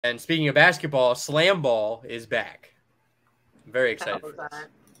And speaking of basketball, slam ball is back. I'm very excited for this.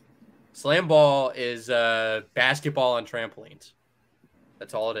 Slam ball is basketball on trampolines.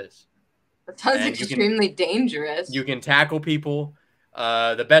 That's all it is. That sounds extremely dangerous. You can tackle people.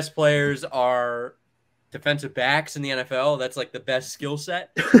 The best players are defensive backs in the NFL. That's like the best skill set.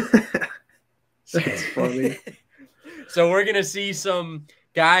 That's funny. So we're going to see some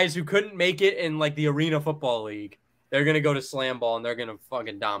guys who couldn't make it in like the Arena Football League. They're going to go to slam ball and they're going to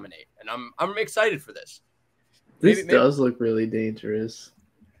fucking dominate. And I'm excited for this. This does look really dangerous.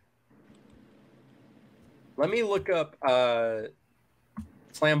 Let me look up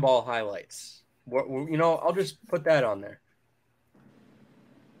slam ball highlights. I'll just put that on there.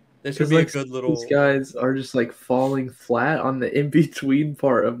 This would be a good little. These guys are just like falling flat on the in between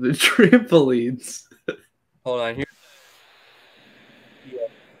part of the trampolines. Hold on here.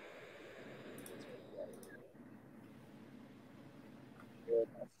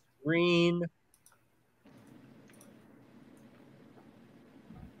 Screen.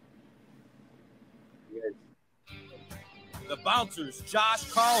 The bouncer's Josh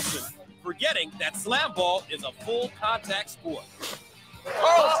Carlson, forgetting that slam ball is a full contact sport.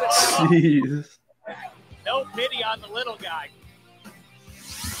 Jeez. No pity on the little guy.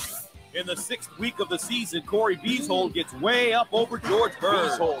 In the 6th week of the season, Corey Beeshold gets way up over George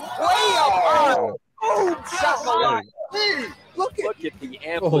Bird. Way up! Oh, look at the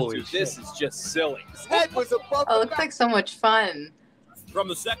amplitude. This is just silly. His head was above. Oh, it looks like so much fun. From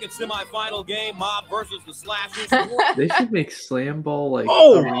the second semifinal game, Mob versus the Slashers. They should make slam ball like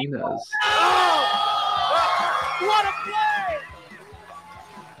arenas. Oh! What a play!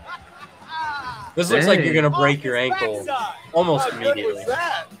 This looks like you're going to break your ankle almost immediately.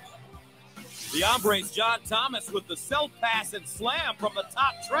 The hombre's John Thomas with the self-pass and slam from the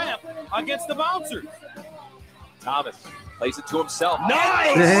top tramp against the bouncers. Thomas plays it to himself.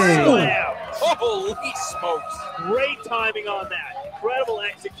 Nice slam! Holy smokes. Great timing on that. Incredible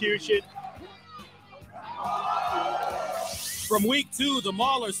execution. From week 2, the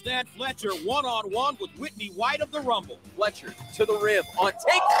Mauler Stan Fletcher one-on-one with Whitney White of the Rumble. Fletcher to the rim. On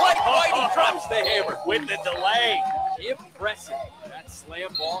take, Whitey drops the hammer. With the delay. Impressive. That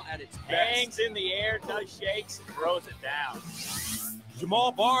slam ball at its best. Hangs in the air, does shakes, and throws it down.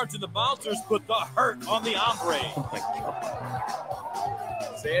 Jamal Barnes and the bouncers put the hurt on the hombre. Oh my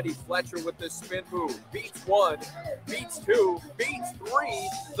God. Sandy Fletcher with the spin move. Beats 1, beats 2, beats 3.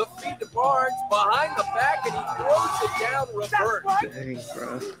 The feed to Barnes behind the back, and he throws it down reverse. Dang,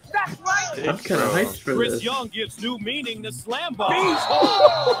 bro. That's right. I'm kind of hyped for Chris this. Young gives new meaning to slam ball.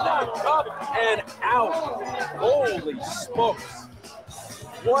 Up and out. Holy smokes.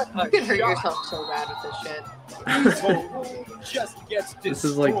 What a You could hurt shot. yourself so bad with this shit. Just gets destroyed. This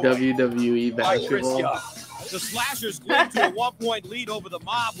is like WWE by Chris basketball. Young. The Slashers cling to a 1-point lead over the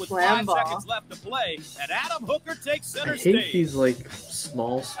Mob with Slam 5 ball. seconds left to play, and Adam Hooker takes I center hate stage. these like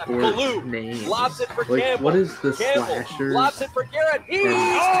small sport Baloo names. lobs it for Like, Campbell. what is the Campbell Slashers lobs it for Garrett. He's and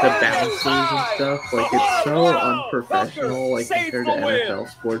the bouncers and stuff? Like, it's so unprofessional, like Safe compared to for win. NFL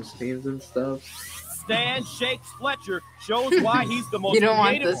sports teams and stuff. Stan shakes Fletcher, shows why he's the most You don't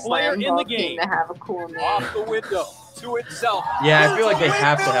want creative the player slam in the ball team game. to have a cool name. off the window to itself. Yeah, I feel like they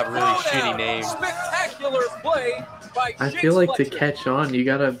have to have really shitty names. Spectacular play by I Jake feel like to Fletcher. catch on, you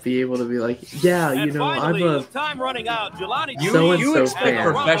gotta be able to be like, yeah, you And know, finally, I'm a with time running out, Jelani So-and-so You expect fan.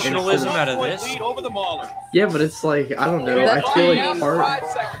 professionalism out of 1-point this? lead over the Maulers. yeah, but it's like I don't know. I feel like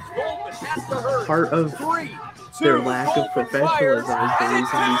part of their lack of professionalism is the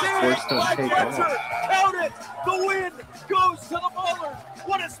reason these sports don't take off. Count it! The win goes to the Maulers.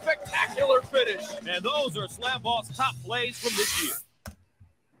 What a spectacular finish! And those are Slam Ball's top plays from this year.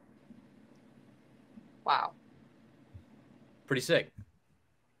 Wow. Pretty sick.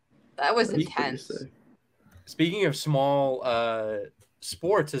 That was Pretty intense. sick. Speaking of small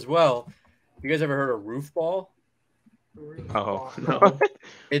sports as well, you guys ever heard of roof ball? Oh, No.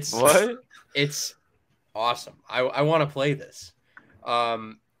 It's what? It's awesome. I want to play this.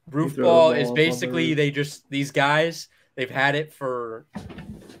 Roof throw ball the is ball basically above these guys, they've had it for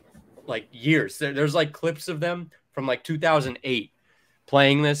like years. There's like clips of them from like 2008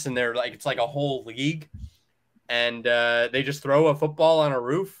 playing this, and they're like, it's like a whole league, and they just throw a football on a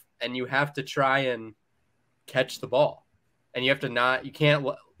roof, and you have to try and catch the ball, and you have to you can't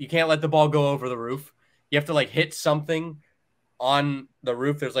let the ball go over the roof. You have to like hit something on the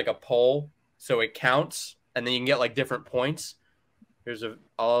roof. There's like a pole, so it counts, and then you can get like different points.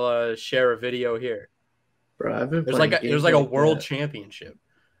 I'll share a video here. Bro, I've been There's playing like games a world that championship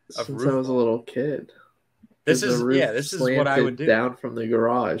of since roof I was a ball. little kid. This The is roof this is what I slanted would do. down from the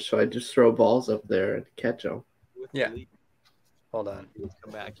garage, so I just throw balls up there and catch them. Yeah. Hold on. Let's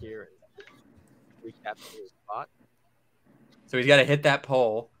come back here and recap his spot. So he's got to hit that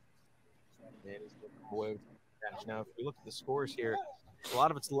pole. And he's looking away with the catch. Now, if you look at the scores here, a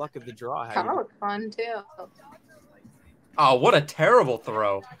lot of it's luck of the draw. Kind of look fun too. Oh, what a terrible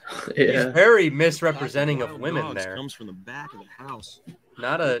throw. He's Yeah. very misrepresenting of women there. Comes from the back of the house.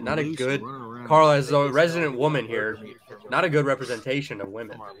 Not a good. Carl, as a resident woman here, not a good representation of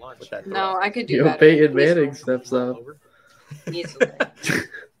women with that throw. No, I could do Yo, better. Peyton Manning steps up. Easily.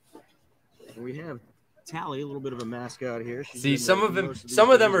 And we have Tally, a little bit of a mascot here. She's See, been some there of for them, most these some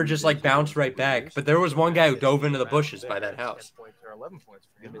of them games are and just like bounce right back. But there was one guy who dove into the bushes by that house. 11 points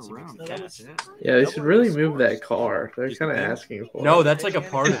for him as he makes around the catch. catch. Yeah, they should really move that car. They're kind of asking for No, it. that's like a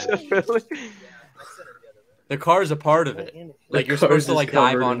part of it. The car is a part of it. Like you're The car's supposed to just like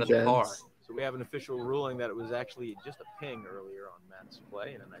dive covered in onto the car. dents. So we have an official ruling that it was actually just a ping earlier on Matt's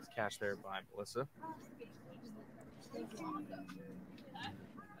play, and a nice catch there by Melissa.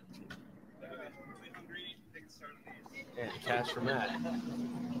 And catch from Matt.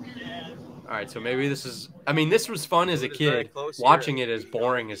 All right, so maybe this is. I mean, this was fun as a It was very kid. close here. Watching it is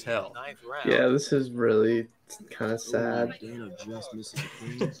boring as hell. Ninth round. Yeah, this is really kind of sad. Dana just misses the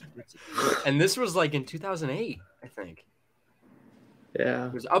cleans. And this was like in 2008, I think. Yeah.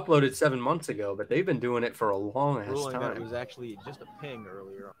 It was uploaded 7 months ago, but they've been doing it for a long ass Ruling that it time. was actually just a ping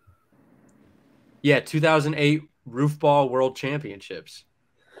earlier on. Yeah, 2008 Roof Ball World Championships.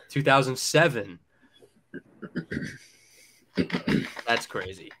 2007. That's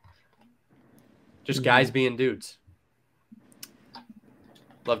crazy. Just guys being dudes.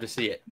 Love to see it.